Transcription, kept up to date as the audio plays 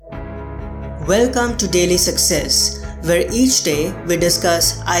Welcome to Daily Success, where each day we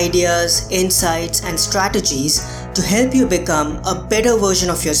discuss ideas, insights, and strategies to help you become a better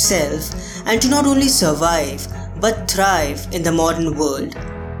version of yourself and to not only survive but thrive in the modern world.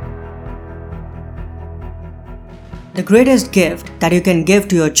 The greatest gift that you can give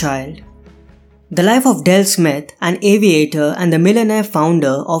to your child. The life of Del Smith, an aviator and the millionaire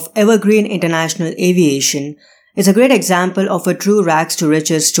founder of Evergreen International Aviation, is a great example of a true rags to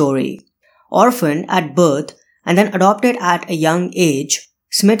riches story. Orphaned at birth and then adopted at a young age,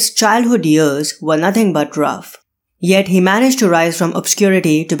 Smith's childhood years were nothing but rough. Yet he managed to rise from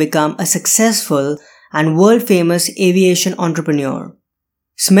obscurity to become a successful and world-famous aviation entrepreneur.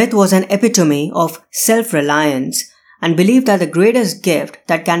 Smith was an epitome of self-reliance and believed that the greatest gift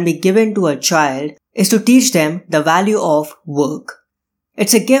that can be given to a child is to teach them the value of work.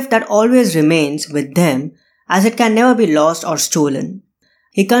 It's a gift that always remains with them as it can never be lost or stolen.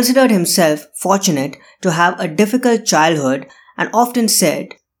 He considered himself fortunate to have a difficult childhood and often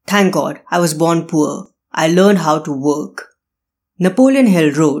said, "Thank God I was born poor. I learned how to work." Napoleon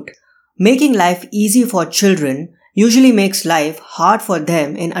Hill wrote, "Making life easy for children usually makes life hard for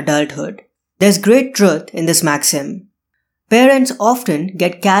them in adulthood." There's great truth in this maxim. Parents often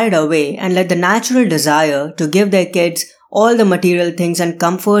get carried away and let the natural desire to give their kids all the material things and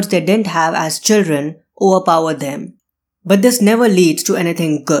comforts they didn't have as children overpower them. But this never leads to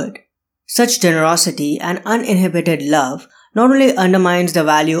anything good. Such generosity and uninhibited love not only undermines the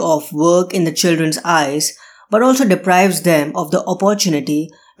value of work in the children's eyes, but also deprives them of the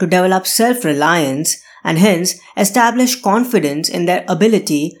opportunity to develop self-reliance and hence establish confidence in their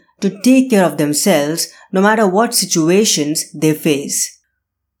ability to take care of themselves no matter what situations they face.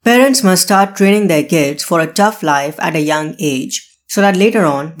 Parents must start training their kids for a tough life at a young age, so that later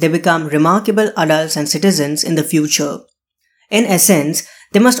on they become remarkable adults and citizens in the future. In essence,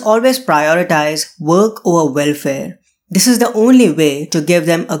 they must always prioritize work over welfare. This is the only way to give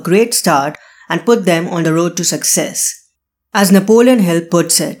them a great start and put them on the road to success. As Napoleon Hill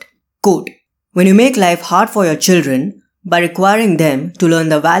puts it, quote, "When you make life hard for your children by requiring them to learn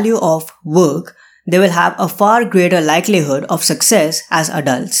the value of work, they will have a far greater likelihood of success as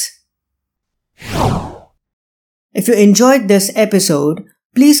adults." If you enjoyed this episode,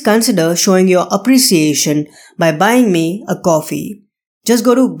 please consider showing your appreciation by buying me a coffee. Just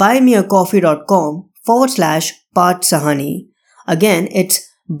go to buymeacoffee.com/Parth Sahani. Again, it's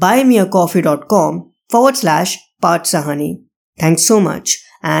buymeacoffee.com/Parth Sahani. Thanks so much,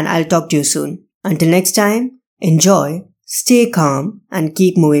 and I'll talk to you soon. Until next time, enjoy, stay calm, and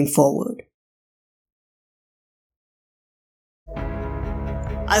keep moving forward.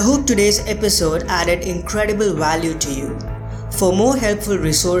 I hope today's episode added incredible value to you. For more helpful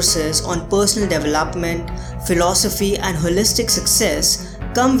resources on personal development, philosophy, and holistic success,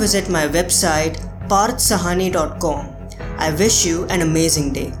 come visit my website parthsahani.com. I wish you an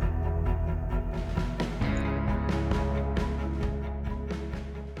amazing day.